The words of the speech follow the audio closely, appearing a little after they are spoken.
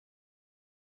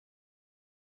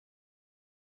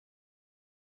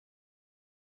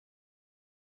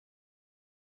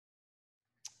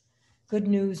Good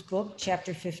News book,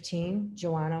 chapter 15,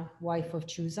 Joana, wife of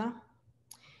Chuza.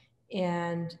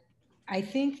 And I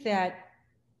think that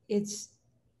it's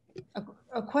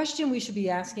a question we should be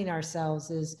asking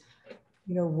ourselves is,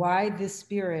 why this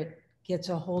spirit gets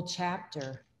a whole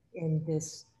chapter in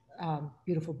this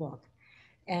beautiful book.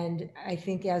 And I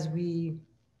think as we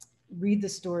read the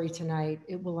story tonight,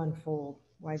 it will unfold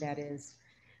why that is.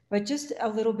 But just a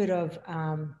little bit of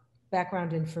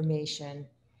background information.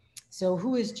 So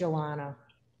who is Joana?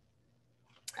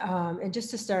 And just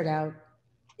to start out,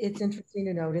 it's interesting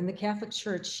to note in the Catholic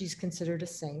Church, she's considered a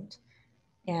saint,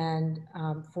 and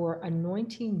for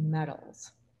anointing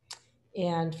metals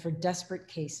and for desperate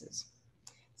cases.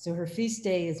 So her feast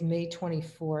day is May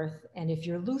 24th, and if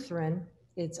you're Lutheran,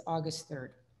 it's August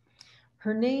 3rd.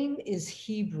 Her name is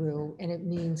Hebrew, and it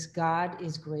means God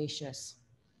is gracious.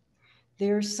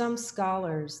 There are some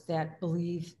scholars that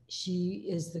believe she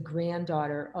is the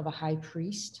granddaughter of a high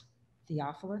priest,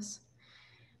 Theophilus.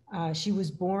 She was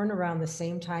born around the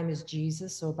same time as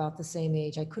Jesus, so about the same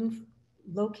age. I couldn't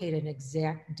locate an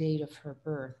exact date of her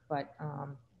birth, but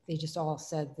they just all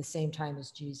said the same time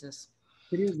as Jesus.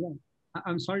 Teresa,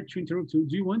 I'm sorry to interrupt you.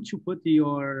 Do you want to put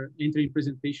your entry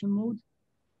presentation mode?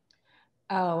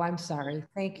 Oh, I'm sorry.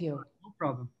 Thank you. No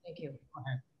problem. Thank you. Go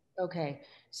ahead. Okay.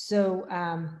 So,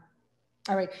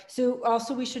 all right. So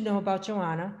also we should know about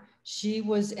Joana. She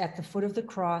was at the foot of the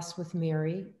cross with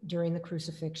Mary during the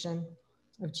crucifixion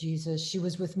of Jesus. She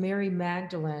was with Mary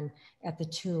Magdalene at the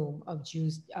tomb of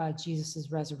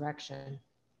Jesus's resurrection.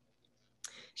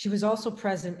 She was also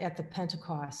present at the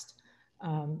Pentecost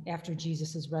after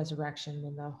Jesus's resurrection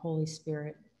when the Holy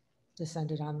Spirit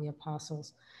descended on the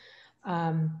apostles.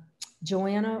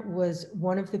 Joana was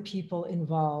one of the people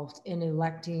involved in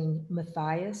electing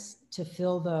Matthias to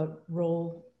fill the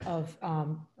role of,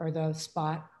 or the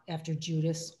spot after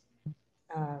Judas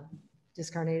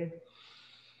discarnated.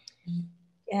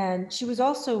 And she was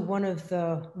also one of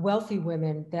the wealthy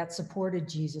women that supported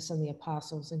Jesus and the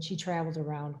apostles, and she traveled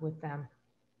around with them.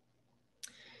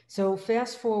 So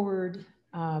fast forward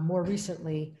more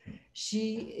recently,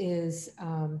 she is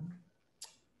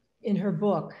in her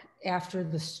book, After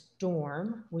the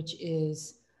Storm, which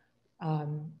is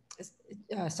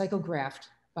psychographed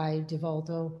by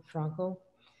Divaldo Franco.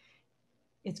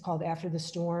 It's called After the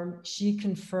Storm. She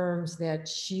confirms that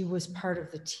she was part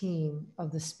of the team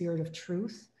of the Spirit of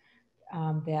Truth,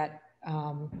 that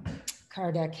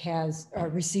Kardec has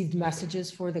received messages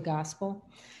for the gospel.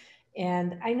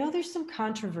 And I know there's some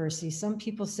controversy. Some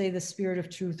people say the Spirit of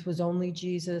Truth was only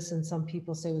Jesus, and some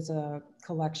people say it was a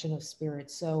collection of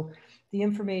spirits. So the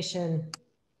information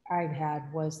I've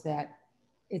had was that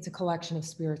it's a collection of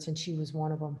spirits, and she was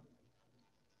one of them.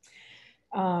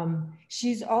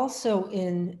 She's also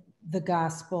in the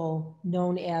gospel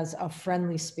known as a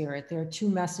friendly spirit. There are two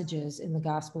messages in the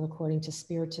gospel according to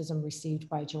Spiritism received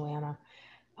by Joana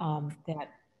that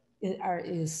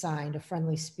is signed, a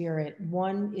friendly spirit.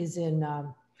 One is in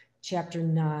chapter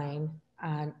 9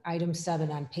 on item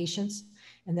 7 on patience.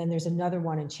 And then there's another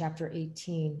one in chapter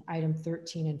 18, item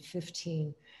 13 and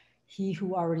 15. He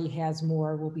who already has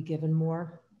more will be given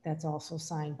more. That's also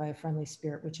signed by a friendly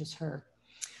spirit, which is her.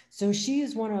 So she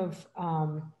is one of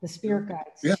the spirit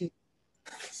guides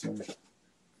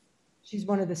she's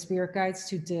one of the spirit guides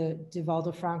to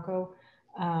Divaldo Franco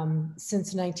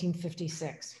since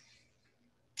 1956.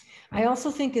 I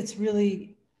also think it's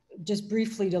really, just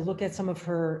briefly, to look at some of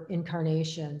her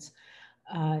incarnations.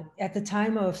 At the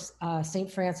time of St.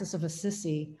 Francis of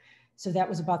Assisi, so that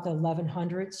was about the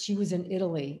 1100s, she was in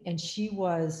Italy, and she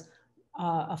was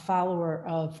a follower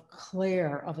of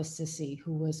Clare of Assisi,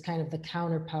 who was kind of the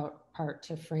counterpart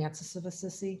to Francis of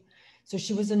Assisi. So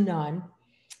she was a nun,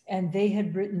 and they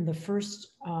had written the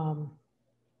first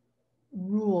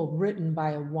rule written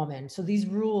by a woman. So these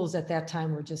rules at that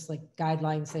time were just like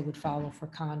guidelines they would follow for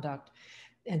conduct.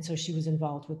 And so she was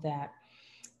involved with that.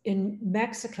 In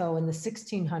Mexico in the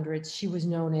 1600s, she was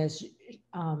known as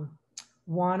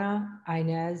Juana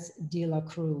Inez de la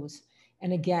Cruz.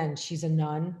 And again, she's a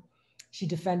nun. She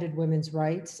defended women's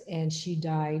rights, and she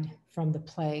died from the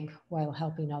plague while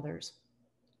helping others.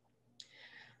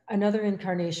 Another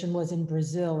incarnation was in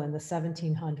Brazil in the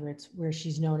 1700s, where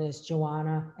she's known as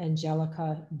Joana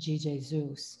Angelica de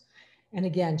Jesus. And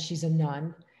again, she's a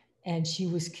nun, and she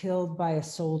was killed by a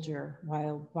soldier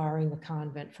while barring the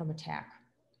convent from attack.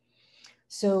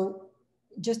 So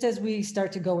just as we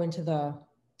start to go into the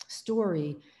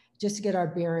story, just to get our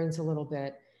bearings a little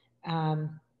bit,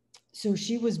 so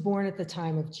she was born at the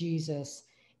time of Jesus,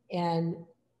 and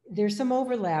there's some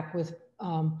overlap with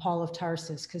Paul of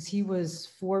Tarsus, because he was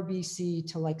 4 BC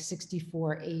to like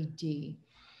 64 AD.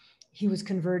 he was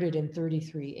converted in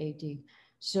 33 AD.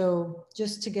 So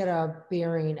just to get a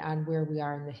bearing on where we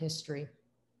are in the history.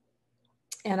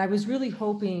 And I was really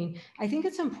hoping, I think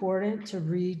it's important to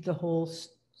read the whole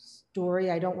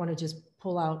story. I don't want to just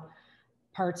pull out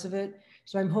parts of it.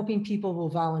 So I'm hoping people will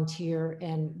volunteer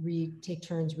and take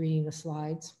turns reading the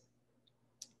slides.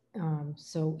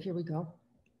 So here we go.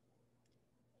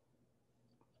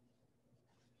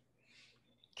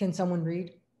 Can someone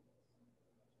read?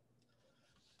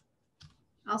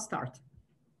 I'll start.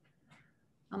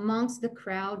 Amongst the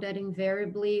crowd that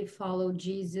invariably followed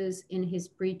Jesus in his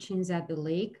preachings at the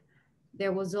lake,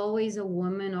 there was always a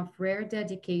woman of rare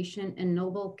dedication and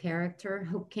noble character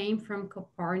who came from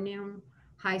Capernaum's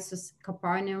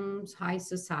high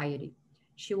society.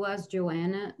 She was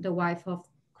Joana, the wife of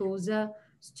Chuza,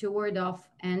 steward of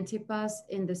Antipas,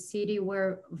 in the city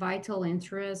where vital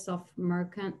interests of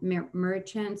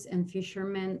merchants and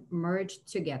fishermen merged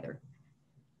together.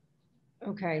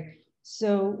 Okay,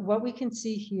 so what we can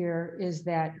see here is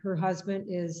that her husband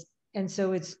is, and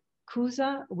so it's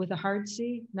Chuza with a hard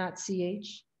C, not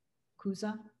CH.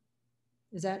 Chuza,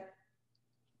 is that?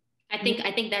 I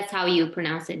think that's how you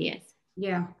pronounce it. Yes.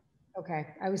 Yeah. Okay,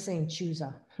 I was saying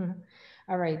Chuza.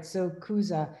 All right, so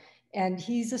Chuza, and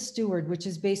he's a steward, which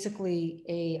is basically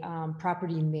a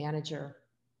property manager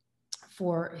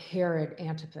for Herod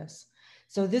Antipas.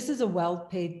 So this is a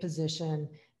well-paid position.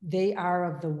 They are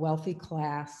of the wealthy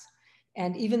class,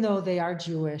 and even though they are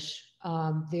Jewish,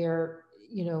 they're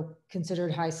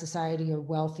considered high society or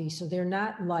wealthy, so they're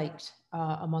not liked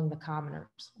among the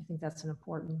commoners. I think that's an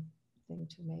important thing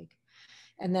to make.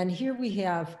 And then here we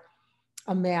have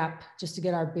a map just to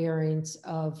get our bearings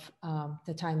of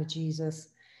the time of Jesus.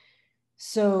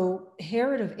 So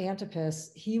Herod of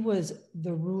Antipas, he was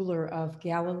the ruler of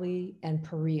Galilee and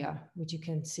Perea, which you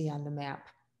can see on the map.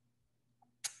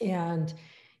 And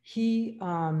he,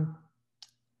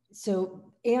 so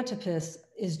Antipas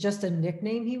is just a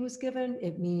nickname he was given.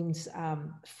 It means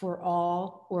for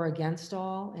all or against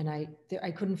all. And I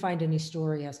couldn't find any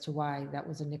story as to why that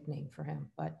was a nickname for him.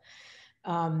 But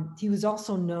he was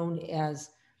also known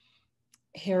as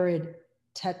Herod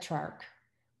Tetrarch,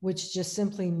 which just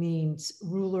simply means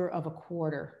ruler of a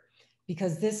quarter,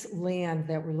 because this land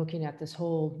that we're looking at, this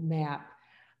whole map,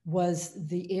 was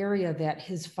the area that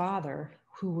his father,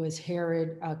 who was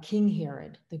Herod, King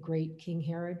Herod, the great King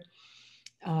Herod,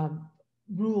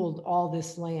 ruled all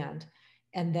this land.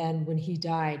 And then when he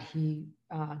died, he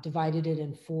divided it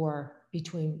in four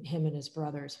between him and his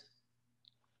brothers.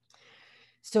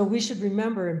 So we should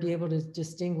remember and be able to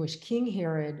distinguish King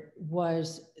Herod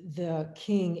was the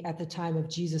king at the time of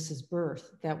Jesus's birth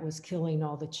that was killing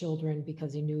all the children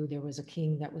because he knew there was a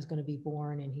king that was going to be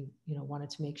born, and he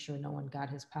wanted to make sure no one got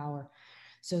his power.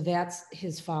 So that's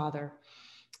his father.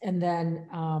 And then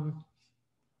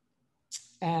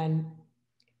and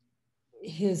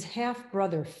his half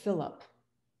brother Philip.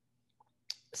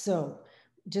 So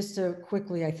just to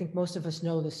quickly, I think most of us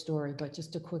know this story, but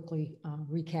just to quickly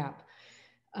recap.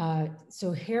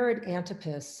 So Herod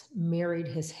Antipas married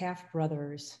his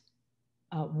half-brother's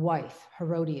wife,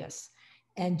 Herodias,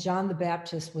 and John the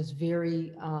Baptist was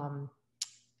very,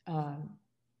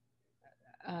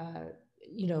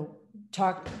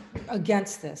 talked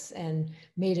against this and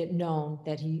made it known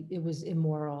that it was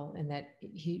immoral and that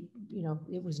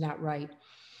it was not right.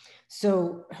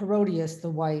 So Herodias, the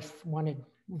wife, wanted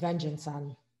vengeance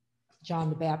on John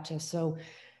the Baptist. So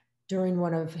during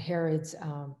one of Herod's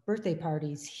birthday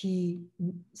parties, he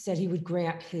said he would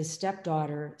grant his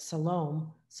stepdaughter,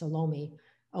 Salome,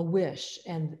 a wish.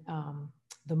 And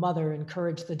the mother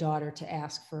encouraged the daughter to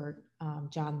ask for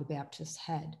John the Baptist's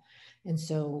head. And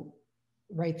so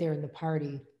right there in the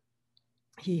party,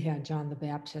 he had John the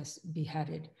Baptist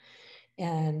beheaded.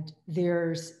 And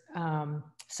there's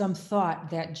some thought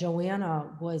that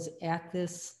Joana was at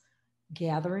this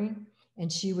gathering,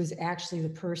 and she was actually the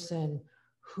person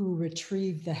who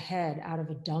retrieved the head out of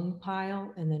a dung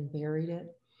pile and then buried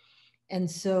it. And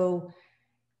so,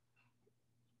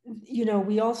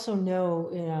 we also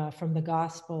know from the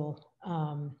gospel,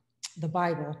 the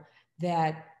Bible,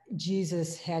 that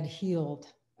Jesus had healed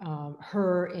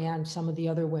her and some of the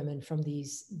other women from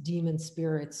these demon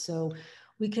spirits. So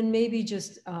we can maybe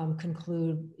just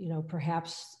conclude,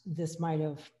 perhaps this might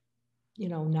have,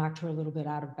 knocked her a little bit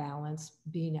out of balance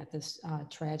being at this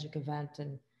tragic event.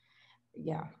 And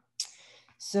yeah.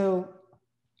 So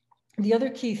the other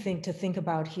key thing to think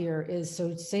about here is, so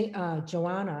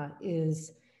Joana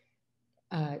is,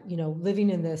 living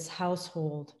in this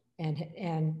household,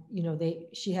 and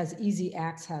she has easy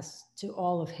access to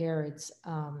all of Herod's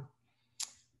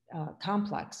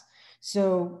complex.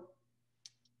 So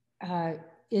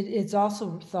it's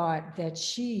also thought that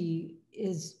she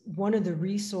is one of the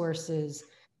resources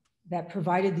that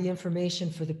provided the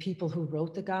information for the people who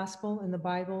wrote the gospel in the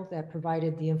Bible, that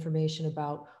provided the information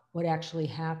about what actually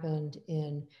happened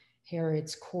in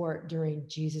Herod's court during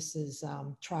Jesus's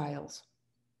trials.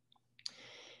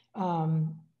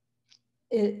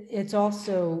 It's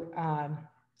also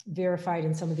verified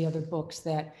in some of the other books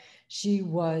that she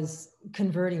was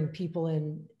converting people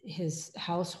in his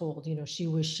household. You know, she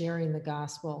was sharing the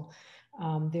gospel.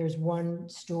 There's one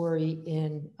story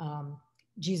in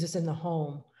Jesus in the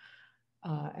Home.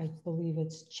 I believe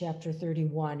it's chapter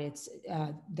 31.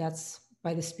 That's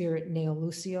by the spirit Neo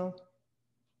Lucio,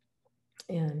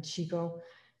 and Chico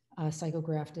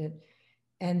psychographed it.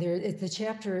 And the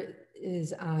chapter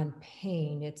is on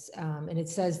pain. And it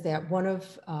says that one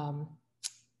of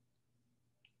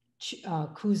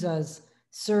Chuza's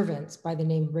servants by the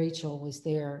name Rachel was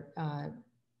there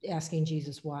asking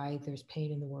Jesus why there's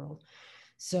pain in the world.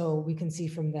 So we can see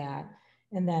from that.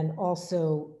 And then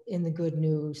also in the Good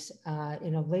News,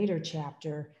 in a later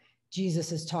chapter,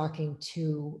 Jesus is talking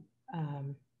to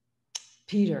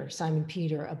Simon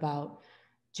Peter, about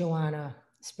Joana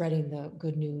spreading the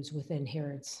good news within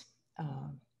Herod's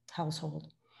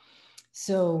household.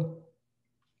 So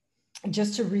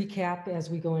just to recap as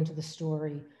we go into the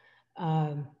story,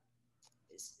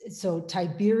 so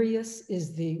Tiberius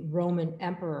is the Roman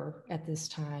emperor at this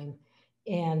time,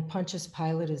 and Pontius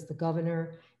Pilate is the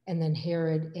governor, and then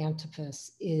Herod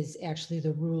Antipas is actually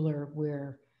the ruler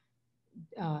where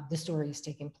the story is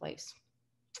taking place.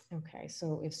 Okay,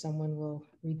 so if someone will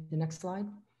read the next slide.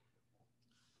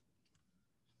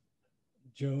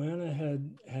 Joanna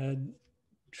had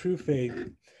true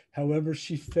faith. However,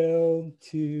 she failed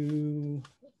to,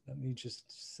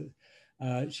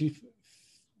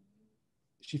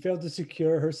 she failed to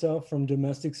secure herself from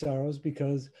domestic sorrows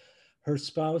because her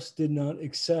spouse did not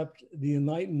accept the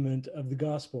enlightenment of the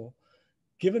gospel.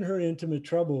 Given her intimate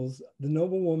troubles, the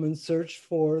noblewoman searched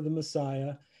for the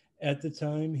Messiah at the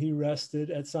time he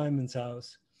rested at Simon's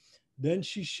house. Then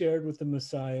she shared with the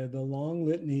Messiah the long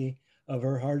litany of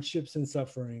her hardships and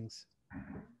sufferings.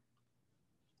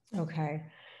 Okay,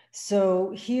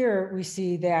 so here we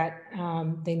see that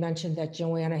they mentioned that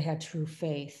Joanna had true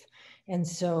faith. And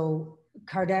so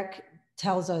Kardec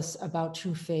tells us about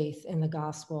true faith in the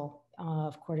gospel,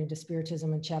 according to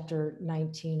Spiritism in chapter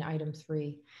 19, item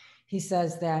 3. He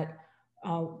says that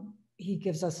he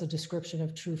gives us a description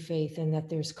of true faith, and that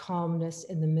there's calmness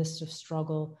in the midst of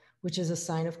struggle, which is a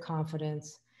sign of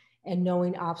confidence, and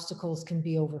knowing obstacles can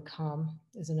be overcome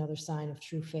is another sign of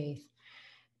true faith,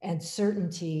 and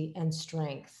certainty and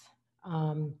strength.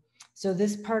 So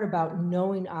this part about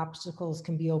knowing obstacles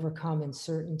can be overcome and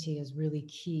certainty is really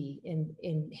key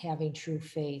in having true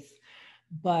faith.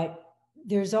 But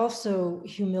there's also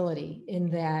humility in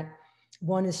that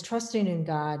one is trusting in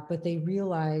God, but they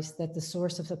realize that the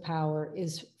source of the power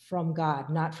is from God,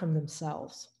 not from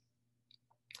themselves.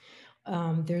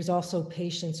 There's also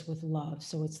patience with love.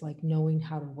 So it's like knowing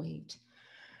how to wait.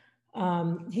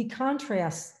 He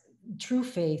contrasts true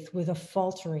faith with a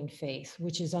faltering faith,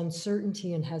 which is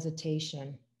uncertainty and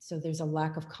hesitation. So there's a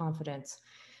lack of confidence.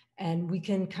 And we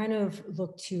can kind of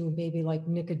look to maybe like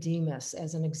Nicodemus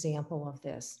as an example of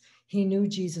this. He knew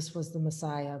Jesus was the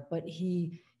Messiah, but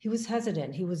he was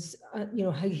hesitant. He was,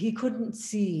 he couldn't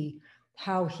see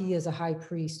how he as a high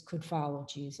priest could follow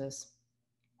Jesus.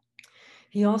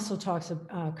 He also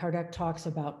Kardec talks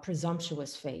about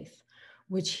presumptuous faith,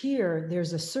 which here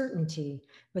there's a certainty,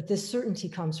 but this certainty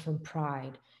comes from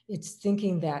pride. It's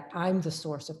thinking that I'm the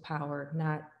source of power,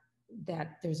 not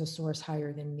that there's a source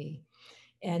higher than me.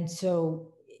 And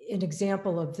so an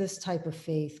example of this type of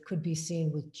faith could be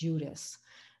seen with Judas.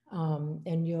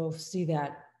 And you'll see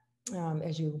that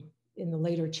as you, in the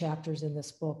later chapters in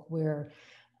this book, where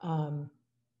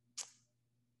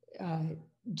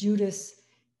Judas,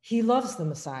 he loves the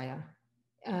Messiah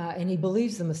and he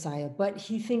believes the Messiah, but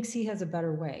he thinks he has a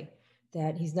better way,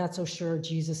 that he's not so sure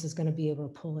Jesus is going to be able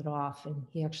to pull it off. And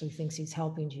he actually thinks he's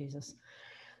helping Jesus.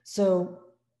 So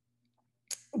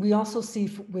we also see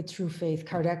with true faith,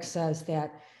 Kardec says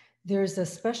that there's a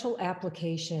special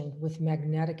application with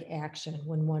magnetic action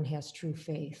when one has true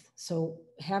faith. So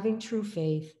having true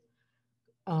faith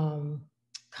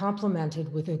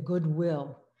complemented with a good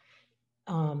will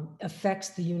affects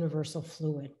the universal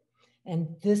fluid.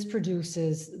 And this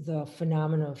produces the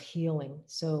phenomena of healing.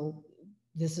 So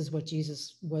this is what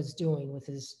Jesus was doing with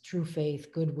his true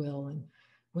faith, goodwill, and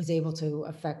was able to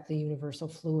affect the universal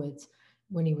fluids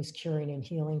when he was curing and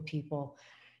healing people.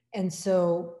 And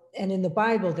so, and in the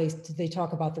Bible, they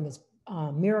talk about them as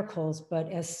miracles,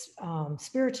 but as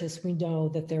spiritists, we know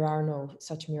that there are no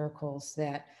such miracles,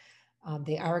 that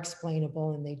they are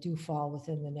explainable and they do fall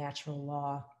within the natural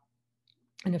law.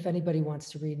 And if anybody wants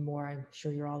to read more, I'm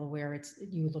sure you're all aware,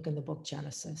 you look in the book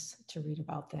Genesis to read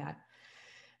about that.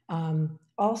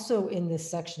 Also in this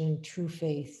section in True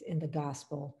Faith in the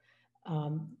Gospel,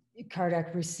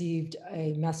 Kardec received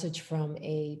a message from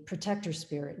a protector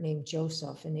spirit named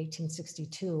Joseph in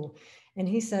 1862. And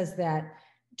he says that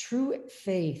true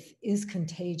faith is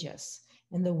contagious,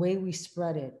 and the way we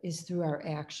spread it is through our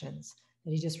actions.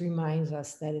 And he just reminds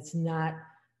us that it's not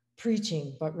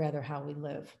preaching, but rather how we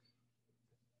live.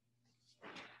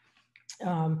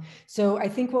 So I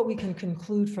think what we can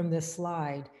conclude from this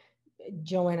slide,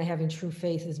 Joanna having true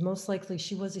faith, is most likely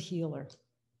she was a healer.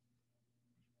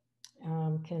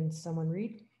 Can someone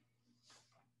read?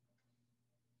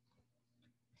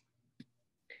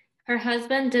 Her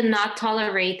husband did not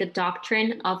tolerate the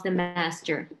doctrine of the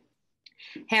master.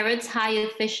 Herod's high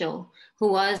official,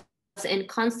 who was in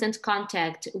constant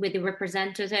contact with the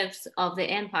representatives of the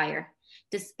empire,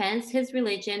 dispensed his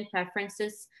religion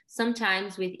preferences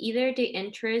sometimes with either the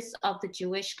interests of the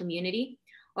Jewish community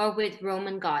or with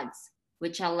Roman gods,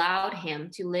 which allowed him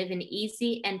to live in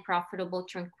easy and profitable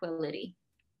tranquility.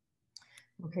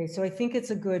 Okay, so I think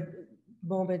it's a good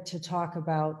moment to talk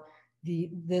about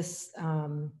this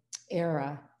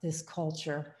era, this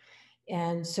culture.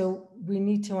 And so we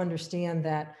need to understand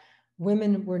that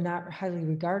women were not highly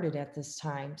regarded at this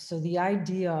time. So the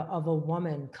idea of a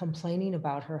woman complaining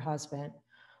about her husband,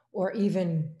 or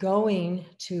even going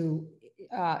to,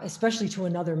 especially to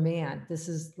another man, this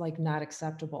is like not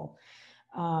acceptable.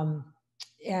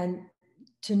 And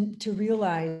to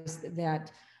realize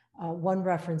that one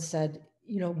reference said,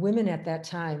 women at that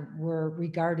time were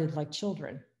regarded like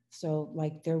children. So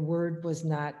like their word was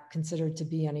not considered to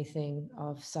be anything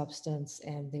of substance,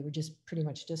 and they were just pretty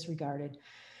much disregarded.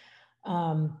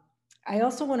 I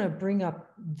also want to bring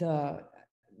up the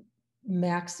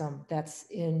maxim that's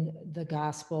in the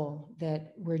gospel,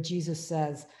 that where Jesus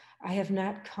says, I have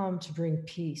not come to bring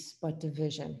peace, but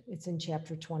division. It's in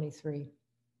chapter 23.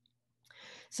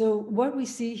 So what we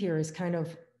see here is kind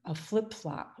of a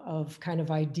flip-flop of kind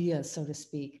of ideas, so to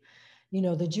speak.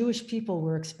 The Jewish people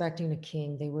were expecting a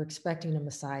king, they were expecting a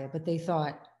Messiah, but they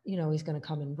thought, he's going to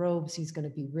come in robes, he's going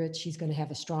to be rich, he's going to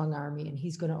have a strong army, and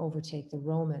he's going to overtake the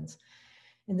Romans.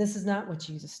 And this is not what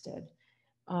Jesus did.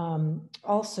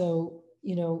 Also,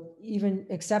 even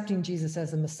accepting Jesus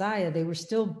as the Messiah, they were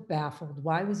still baffled.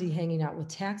 Why was he hanging out with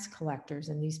tax collectors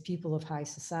and these people of high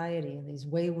society and these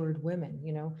wayward women,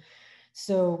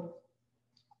 So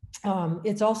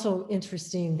it's also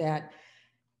interesting that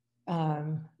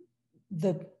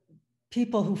the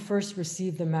people who first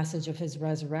received the message of his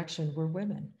resurrection were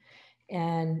women.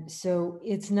 And so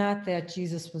it's not that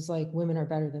Jesus was like, women are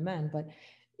better than men, but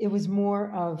it was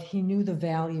more of, he knew the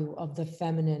value of the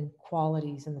feminine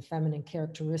qualities and the feminine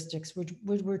characteristics, which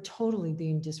were totally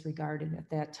being disregarded at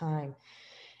that time.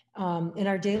 In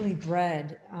our daily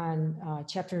bread on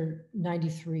chapter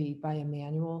 93 by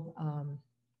Emmanuel,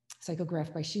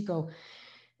 psychographed by Chico,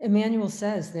 Emmanuel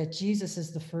says that Jesus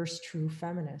is the first true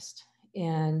feminist.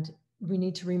 And we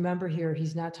need to remember here,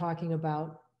 he's not talking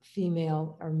about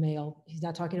female or male. He's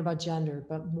not talking about gender,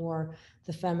 but more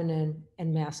the feminine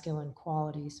and masculine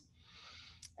qualities.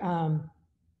 And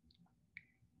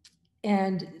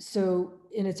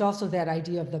it's also that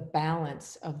idea of the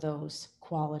balance of those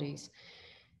qualities.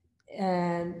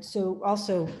 And so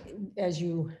also, as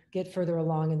you get further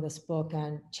along in this book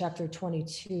on chapter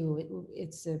 22,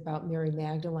 it's about Mary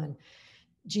Magdalene.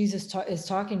 Jesus is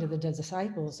talking to the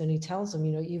disciples, and he tells them,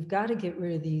 you've got to get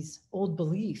rid of these old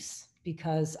beliefs,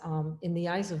 because in the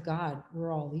eyes of God,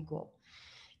 we're all equal.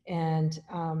 And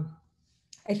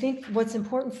I think what's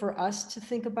important for us to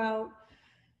think about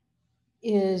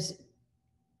is,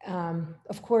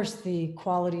 of course, the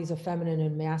qualities of feminine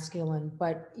and masculine,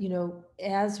 but,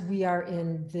 as we are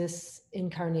in this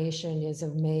incarnation as a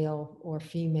male or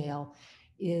female,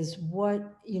 is what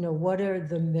are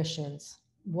the missions?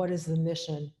 What is the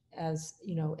mission as,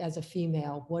 as a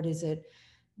female? What is it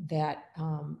that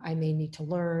I may need to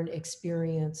learn,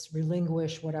 experience,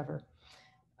 relinquish, whatever.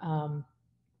 And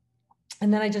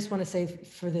then I just want to say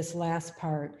for this last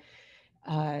part,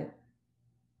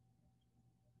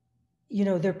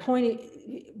 they're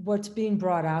pointing, what's being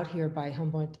brought out here by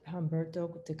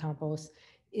Humberto de Campos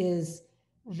is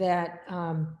that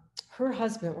her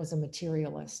husband was a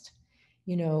materialist.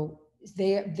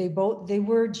 They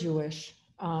were Jewish,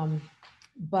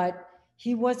 but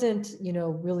he wasn't,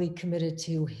 really committed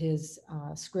to his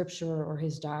scripture or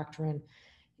his doctrine.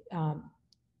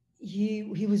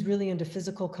 he was really into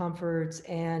physical comforts,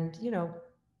 and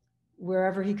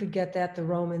wherever he could get that, the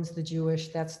Romans, the Jewish,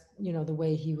 that's the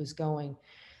way he was going.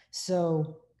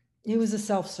 So he was a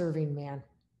self-serving man.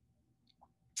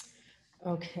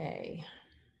 Okay,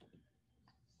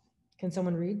 can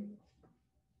someone read?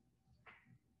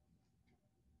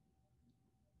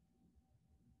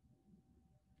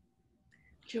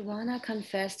 Joana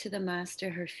confessed to the master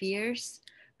her fears,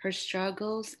 her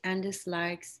struggles, and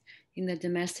dislikes in the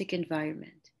domestic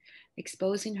environment,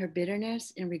 exposing her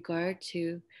bitterness in regard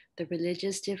to the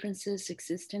religious differences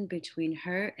existent between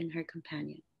her and her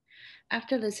companion.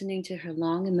 After listening to her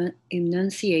long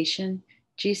enunciation,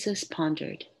 Jesus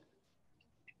pondered.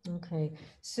 Okay,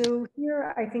 so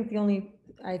here I think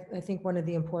I think one of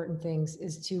the important things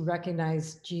is to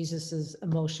recognize Jesus's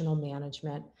emotional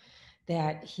management,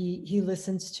 that he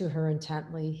listens to her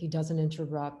intently, he doesn't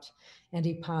interrupt, and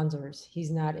he ponders. He's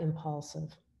not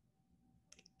impulsive.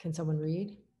 Can someone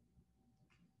read?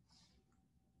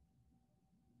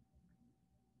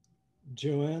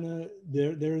 Joanna,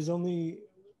 there is only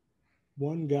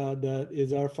one God that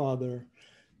is our Father,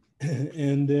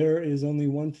 and there is only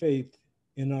one faith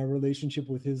in our relationship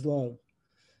with his love.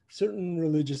 Certain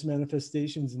religious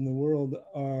manifestations in the world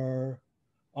are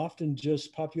often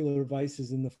just popular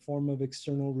vices in the form of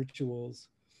external rituals.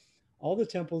 All the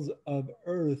temples of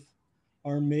earth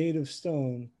are made of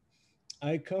stone.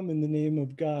 I come in the name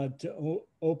of God to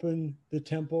open the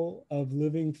temple of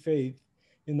living faith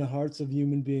in the hearts of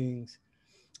human beings.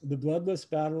 The bloodless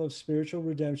battle of spiritual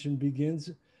redemption begins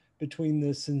between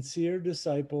the sincere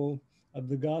disciple of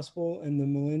the gospel and the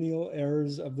millennial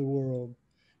errors of the world.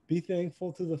 Be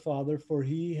thankful to the Father, for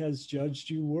he has judged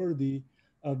you worthy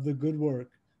of the good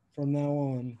work from now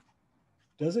on.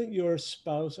 Doesn't your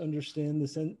spouse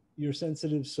understand your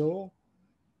sensitive soul?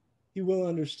 He will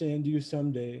understand you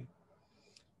someday.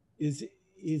 Is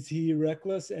he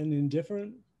reckless and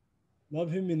indifferent?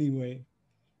 Love him anyway.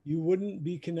 You wouldn't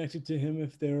be connected to him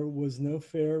if there was no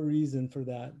fair reason for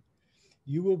that.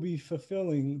 You will be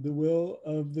fulfilling the will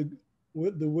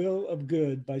of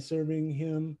good by serving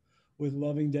him with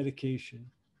loving dedication.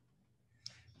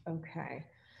 Okay,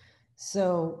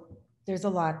 so there's a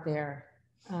lot there.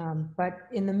 But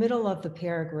in the middle of the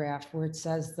paragraph where it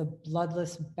says the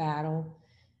bloodless battle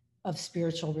of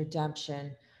spiritual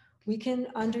redemption, we can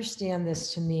understand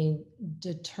this to mean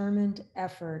determined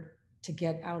effort to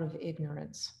get out of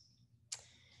ignorance.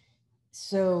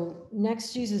 So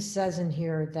next, Jesus says in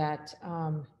here that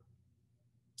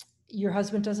your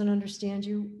husband doesn't understand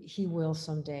you, he will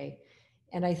someday.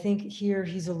 And I think here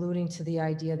he's alluding to the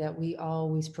idea that we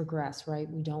always progress, right?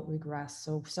 We don't regress.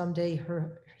 So someday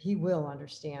he will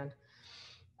understand.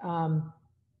 I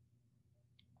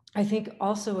think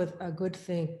also a good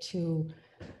thing to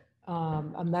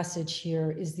a message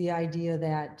here is the idea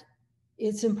that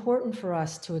it's important for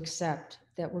us to accept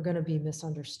that we're going to be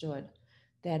misunderstood,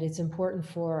 that it's important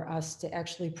for us to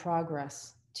actually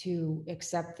progress, to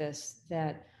accept this,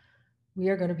 that we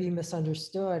are going to be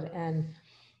misunderstood. And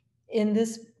in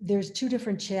this, there's two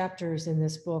different chapters in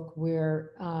this book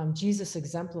where Jesus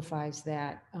exemplifies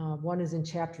that. One is in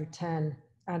chapter 10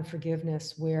 on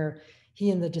forgiveness, where he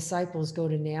and the disciples go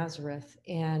to Nazareth,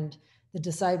 and the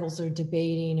disciples are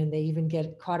debating, and they even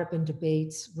get caught up in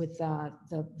debates with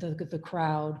the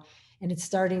crowd, and it's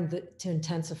starting to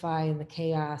intensify in the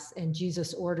chaos, and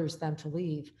Jesus orders them to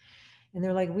leave. And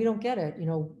they're like, we don't get it.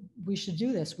 We should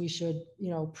do this. We should,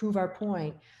 prove our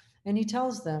point. And he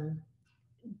tells them,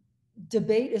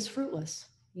 debate is fruitless.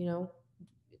 Yeah.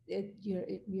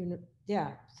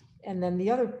 And then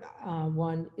the other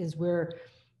one is where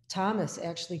Thomas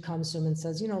actually comes to him and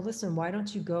says, listen, why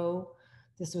don't you go?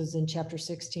 This was in chapter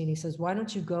 16. He says, why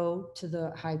don't you go to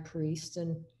the high priest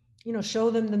and, show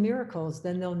them the miracles?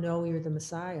 Then they'll know you're the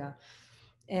Messiah.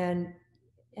 And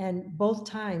both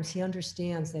times he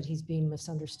understands that he's being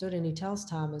misunderstood. And he tells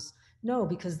Thomas, no,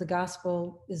 because the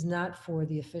gospel is not for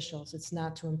the officials. It's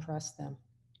not to impress them.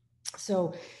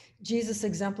 So Jesus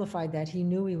exemplified that. He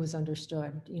knew he was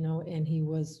understood, and he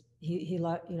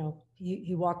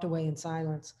walked away in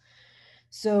silence.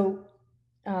 So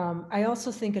I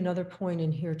also think another point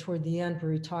in here toward the end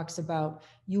where he talks about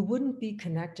you wouldn't be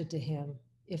connected to him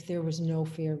if there was no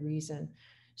fair reason.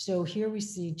 So here we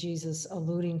see Jesus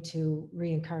alluding to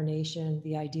reincarnation,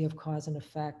 the idea of cause and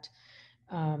effect,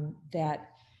 that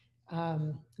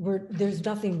there's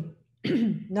nothing,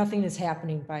 nothing is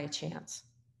happening by a chance.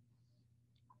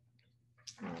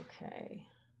 Okay,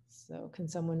 so can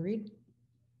someone read?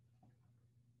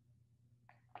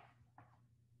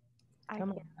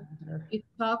 Come on. You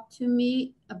talk to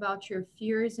me about your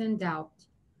fears and doubt.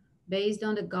 Based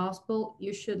on the gospel,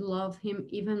 you should love him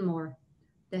even more.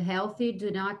 The healthy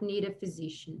do not need a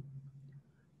physician.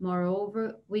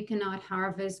 Moreover, we cannot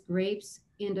harvest grapes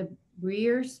in the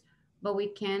briars, but we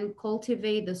can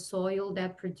cultivate the soil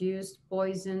that produced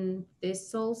poison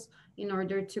thistles in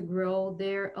order to grow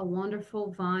there a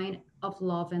wonderful vine of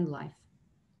love and life.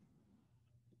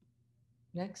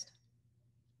 Next.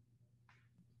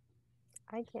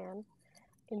 I can.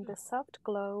 In the soft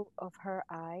glow of her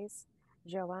eyes,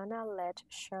 Joanna let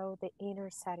show the inner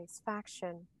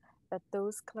satisfaction that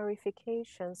those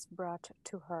clarifications brought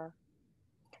to her.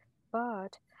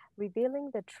 But,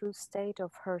 revealing the true state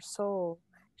of her soul,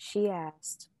 she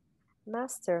asked,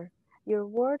 Master, your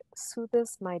word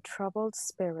soothes my troubled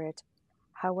spirit.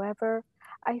 However,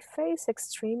 I face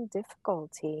extreme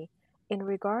difficulty in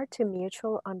regard to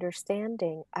mutual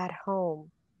understanding at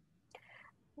home.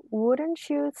 Wouldn't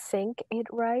you think it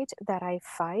right that I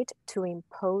fight to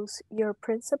impose your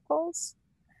principles?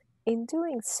 In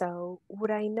doing so,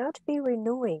 would I not be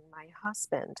renewing my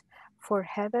husband for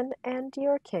heaven and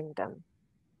your kingdom?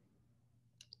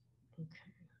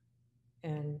 Okay.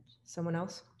 And someone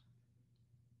else?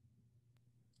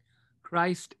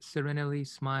 Christ serenely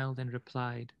smiled and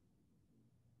replied,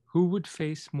 who would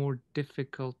face more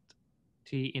difficulty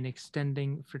in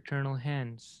extending fraternal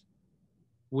hands?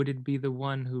 Would it be the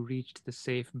one who reached the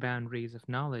safe boundaries of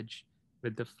knowledge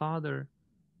with the Father,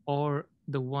 or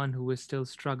the one who is still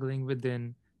struggling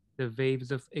within the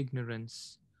waves of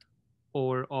ignorance,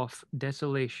 or of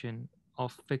desolation,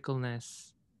 of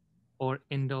fickleness, or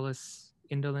indolence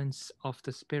of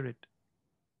the spirit?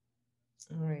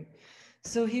 All right.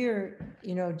 So here,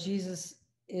 Jesus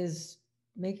is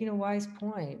making a wise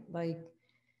point. Like,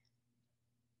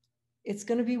 it's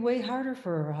going to be way harder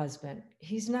for her husband.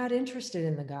 He's not interested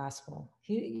in the gospel.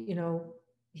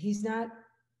 He's not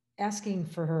asking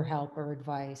for her help or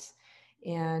advice.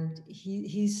 And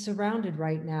he's surrounded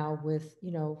right now with,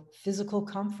 physical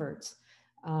comforts.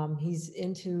 He's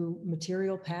into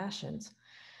material passions.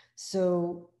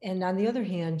 So, and on the other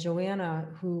hand, Joanna,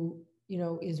 who,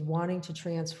 is wanting to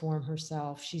transform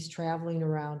herself, she's traveling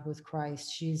around with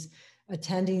Christ. She's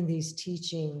attending these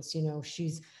teachings,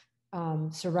 she's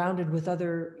surrounded with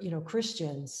other,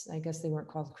 Christians. I guess they weren't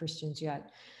called Christians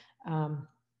yet.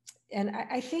 And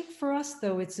I think for us,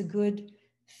 though, it's a good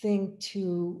thing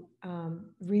to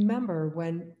remember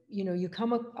when, you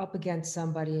come up against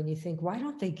somebody and you think, why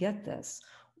don't they get this?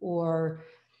 Or,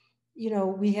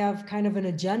 we have kind of an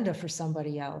agenda for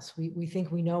somebody else. We think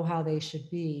we know how they should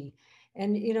be.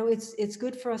 And, it's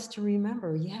good for us to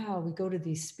remember, yeah, we go to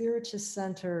these spiritist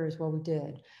centers. Well, we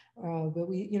did. But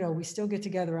we still get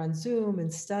together on Zoom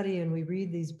and study, and we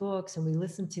read these books and we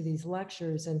listen to these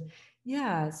lectures. And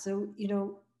yeah, so,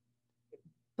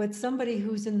 but somebody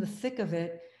who's in the thick of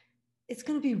it, it's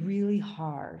going to be really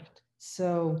hard.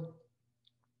 So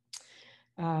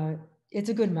it's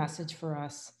a good message for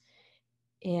us.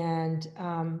 And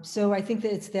so I think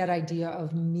that it's that idea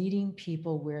of meeting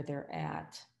people where they're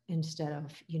at instead of,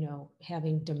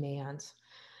 having demands.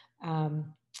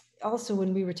 Also,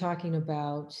 when we were talking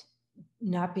about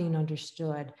not being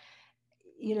understood,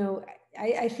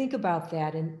 I think about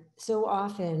that. And so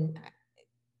often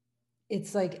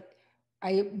it's like,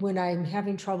 when I'm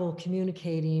having trouble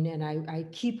communicating and I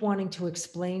keep wanting to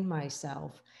explain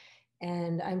myself,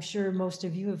 and I'm sure most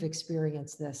of you have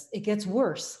experienced this, it gets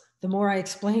worse. The more I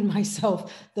explain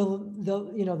myself, the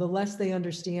less they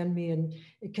understand me, and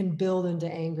it can build into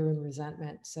anger and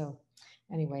resentment. So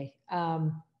anyway,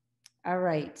 all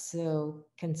right. So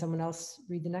can someone else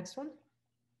read the next one?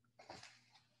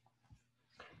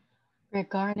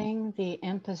 Regarding the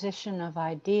imposition of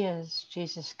ideas,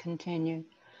 Jesus continued,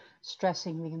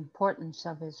 stressing the importance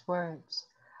of his words.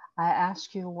 I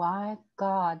ask you why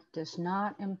God does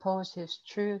not impose his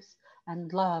truth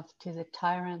and love to the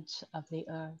tyrants of the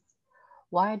earth.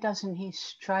 Why doesn't he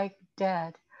strike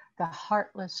dead the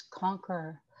heartless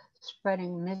conqueror,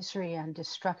 spreading misery and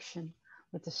destruction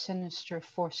with the sinister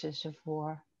forces of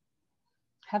war?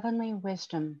 Heavenly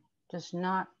wisdom does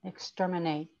not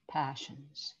exterminate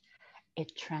passions.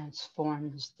 It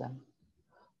transforms them.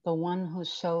 The one who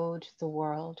sowed the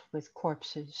world with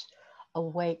corpses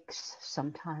awakes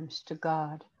sometimes to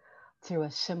God through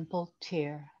a simple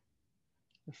tear.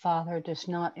 The Father does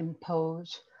not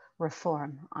impose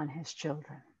reform on his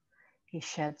children. He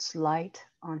sheds light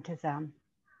onto them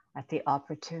at the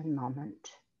opportune moment.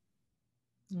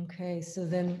 Okay, so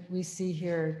then we see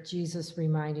here Jesus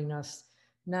reminding us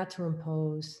not to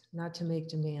impose, not to make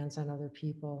demands on other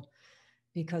people,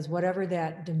 because whatever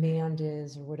that demand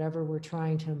is or whatever we're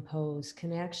trying to impose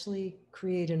can actually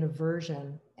create an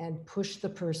aversion and push the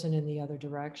person in the other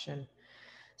direction.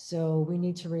 So we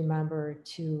need to remember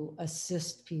to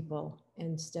assist people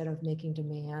instead of making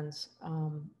demands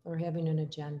or having an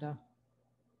agenda.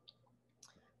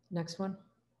 Next one.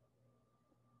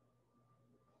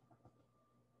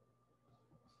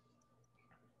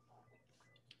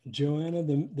 Joana,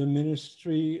 the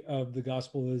ministry of the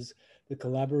gospel is the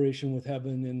collaboration with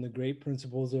heaven in the great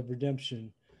principles of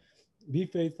redemption. Be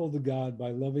faithful to God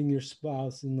by loving your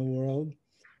spouse in the world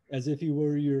as if he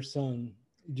were your son.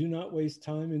 Do not waste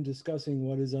time in discussing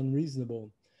what is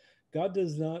unreasonable. God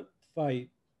does not fight.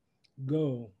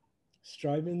 Go.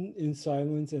 Strive in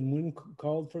silence, and when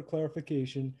called for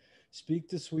clarification, speak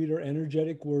the sweet or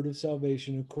energetic word of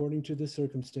salvation according to the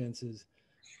circumstances.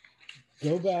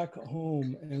 Go back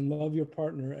home and love your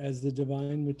partner as the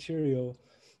divine material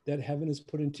that heaven has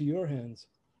put into your hands,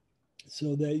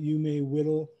 so that you may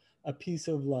whittle a piece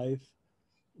of life,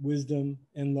 wisdom,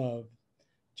 and love.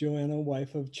 Joana,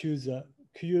 wife of Chuza,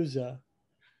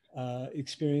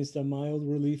 experienced a mild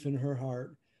relief in her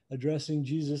heart, addressing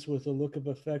Jesus with a look of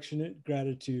affectionate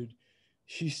gratitude.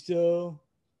 She still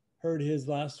heard his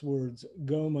last words,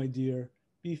 "Go, my dear,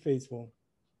 be faithful."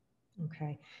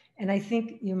 Okay. And I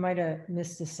think you might have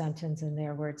missed a sentence in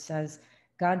there where it says,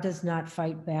 God does not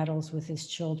fight battles with his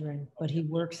children, but he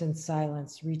works in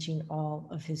silence, reaching all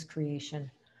of his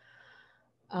creation.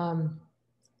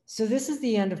 So this is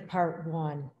the end of part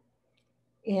 1.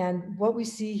 And what we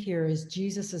see here is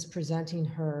Jesus is presenting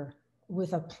her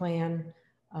with a plan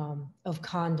of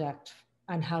conduct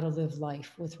on how to live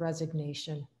life with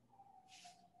resignation.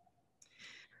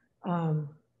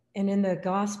 And in the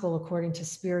Gospel, according to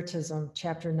Spiritism,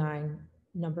 chapter 9,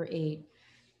 number 8,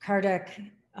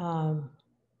 Kardec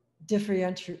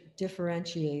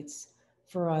differentiates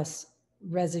for us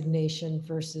resignation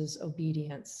versus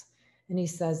obedience. And he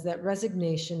says that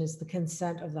resignation is the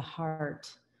consent of the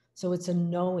heart. So it's a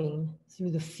knowing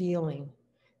through the feeling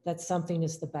that something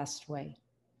is the best way,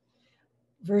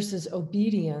 versus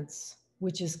obedience,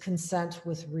 which is consent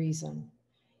with reason.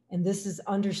 And this is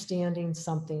understanding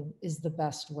something is the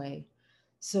best way.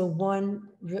 So one,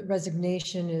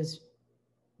 resignation is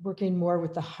working more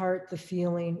with the heart, the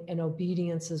feeling, and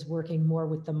obedience is working more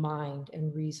with the mind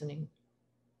and reasoning.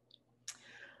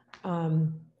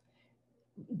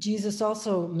 Jesus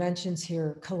also mentions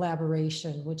here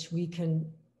collaboration, which we can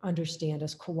understand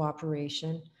as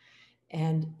cooperation.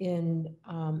 And in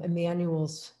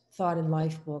Emmanuel's Thought and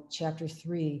Life book, chapter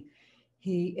 3,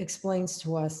 he explains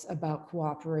to us about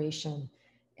cooperation.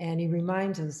 And he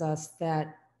reminds us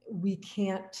that we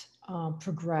can't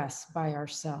progress by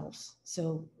ourselves.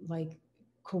 So like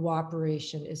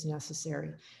cooperation is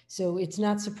necessary. So it's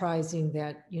not surprising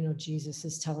that, you know, Jesus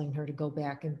is telling her to go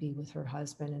back and be with her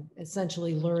husband and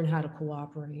essentially learn how to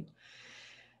cooperate.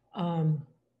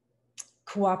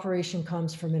 Cooperation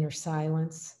comes from inner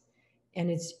silence, and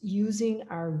it's using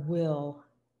our will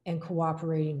and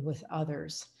cooperating with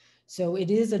others. So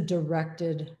it is a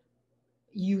directed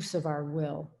use of our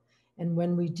will. And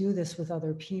when we do this with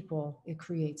other people, it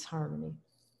creates harmony.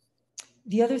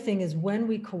 The other thing is when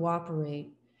we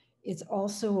cooperate, it's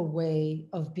also a way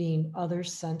of being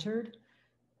other-centered.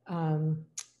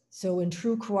 So in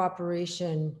true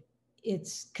cooperation,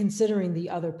 it's considering the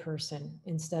other person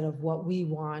instead of what we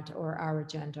want or our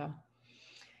agenda.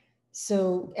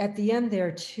 So at the end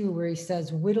there too, where he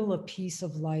says, whittle a piece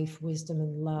of life, wisdom,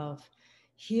 and love.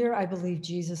 Here, I believe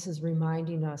Jesus is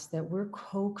reminding us that we're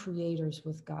co-creators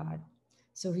with God.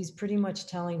 So he's pretty much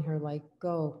telling her, like,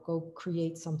 go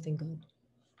create something good.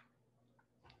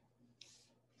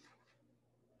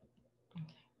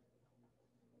 Okay.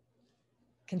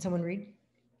 Can someone read?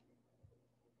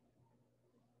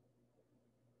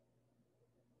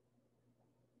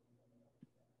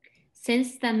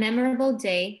 Since that memorable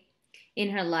day in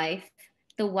her life,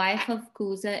 the wife of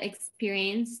Chuza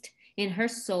experienced in her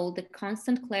soul the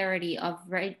constant clarity of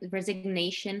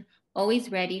resignation,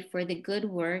 always ready for the good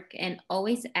work and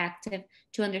always active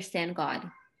to understand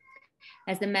God.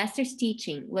 As the master's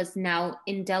teaching was now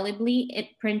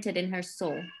indelibly printed in her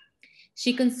soul,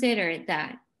 she considered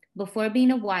that before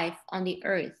being a wife on the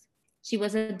earth, she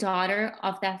was a daughter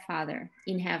of that Father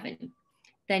in heaven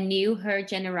that knew her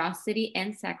generosity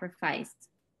and sacrifice.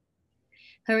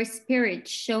 Her spirit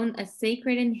shone a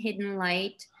sacred and hidden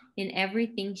light in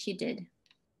everything she did.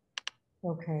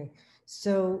 Okay,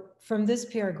 so from this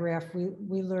paragraph,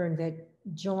 we learned that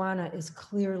Joana is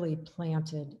clearly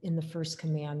planted in the first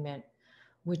commandment,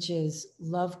 which is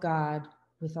love God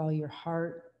with all your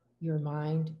heart, your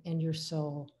mind, and your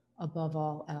soul above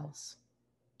all else.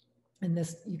 And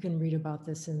this, you can read about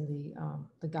this in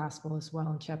the gospel as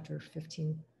well in chapter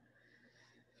 15.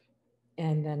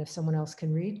 And then if someone else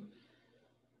can read.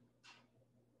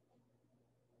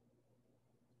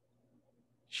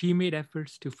 She made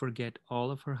efforts to forget all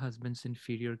of her husband's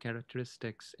inferior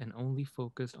characteristics and only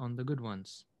focused on the good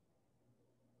ones.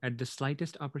 At the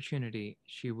slightest opportunity,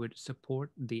 she would support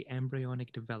the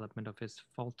embryonic development of his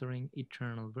faltering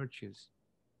eternal virtues.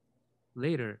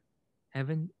 Later,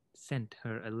 heaven sent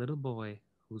her a little boy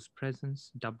whose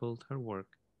presence doubled her work.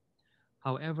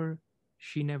 However,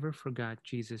 she never forgot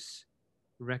Jesus'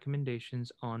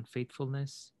 recommendations on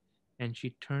faithfulness, and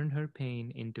she turned her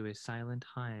pain into a silent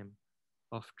hymn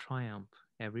of triumph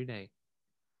every day.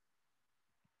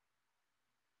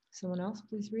 Someone else,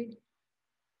 please read.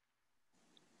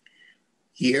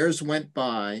 Years went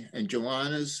by, and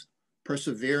Joanna's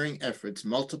persevering efforts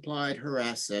multiplied her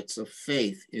assets of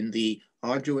faith in the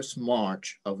arduous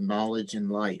march of knowledge and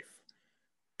life.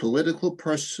 Political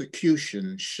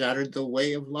persecution shattered the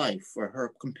way of life for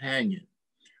her companion.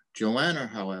 Joanna,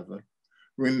 however,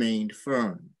 remained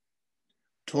firm.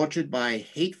 Tortured by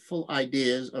hateful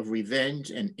ideas of revenge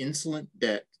and insolvent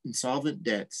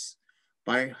debts,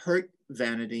 by hurt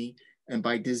vanity, and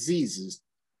by diseases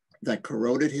that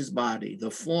corroded his body,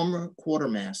 the former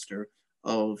quartermaster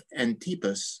of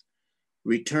Antipas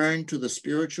returned to the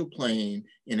spiritual plane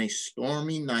in a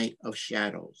stormy night of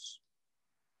shadows.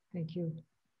 Thank you.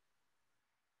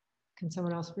 Can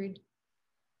someone else read?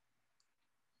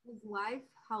 His wife,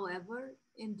 however,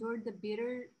 endured the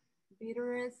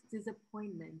bitterest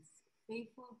disappointments,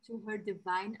 faithful to her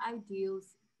divine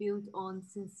ideals built on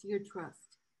sincere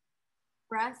trust.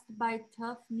 Pressed by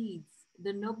tough needs,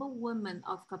 the noble woman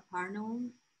of Capernaum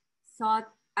sought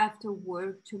after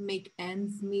work to make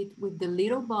ends meet with the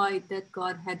little boy that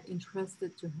God had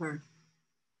entrusted to her.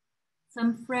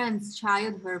 Some friends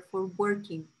chid her for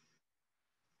working,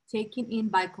 taken in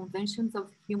by conventions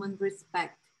of human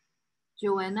respect.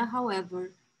 Joanna,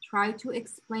 however, tried to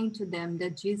explain to them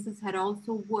that Jesus had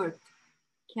also worked,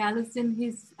 callousing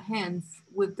his hands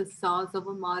with the saws of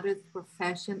a modest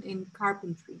profession in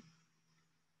carpentry.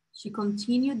 She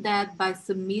continued that by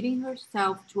submitting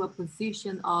herself to a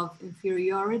position of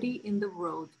inferiority in the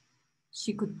world,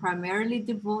 she could primarily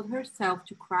devote herself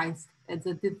to Christ as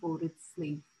a devoted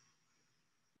slave.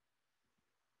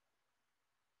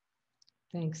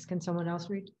 Thanks. Can someone else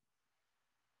read?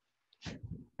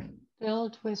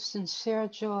 Filled with sincere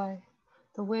joy,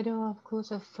 the widow of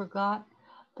Chuza forgot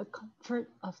the comfort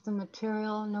of the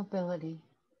material nobility.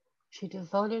 She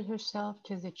devoted herself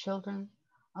to the children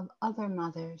of other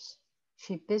mothers.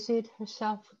 She busied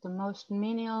herself with the most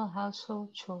menial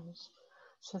household chores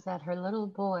so that her little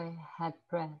boy had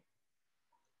bread.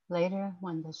 Later,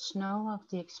 when the snow of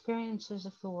the experiences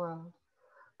of the world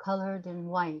colored in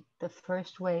white the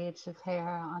first waves of hair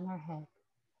on her head,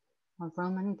 a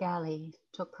Roman galley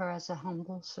took her as a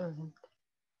humble servant.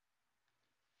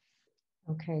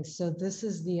 Okay, so this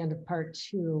is the end of part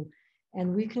 2,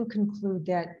 and we can conclude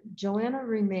that Joanna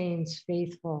remains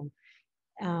faithful.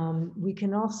 We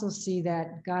can also see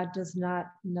that God does not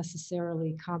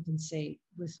necessarily compensate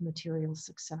with material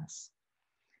success.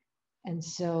 And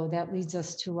so that leads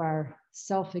us to our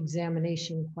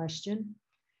self-examination question.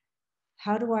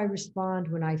 How do I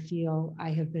respond when I feel I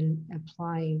have been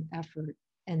applying effort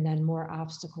and then more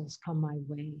obstacles come my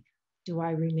way? Do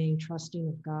I remain trusting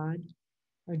of God,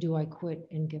 or do I quit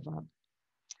and give up?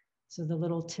 So the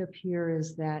little tip here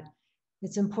is that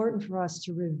it's important for us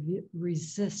to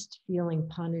resist feeling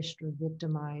punished or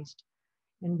victimized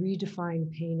and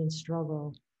redefine pain and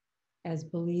struggle as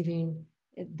believing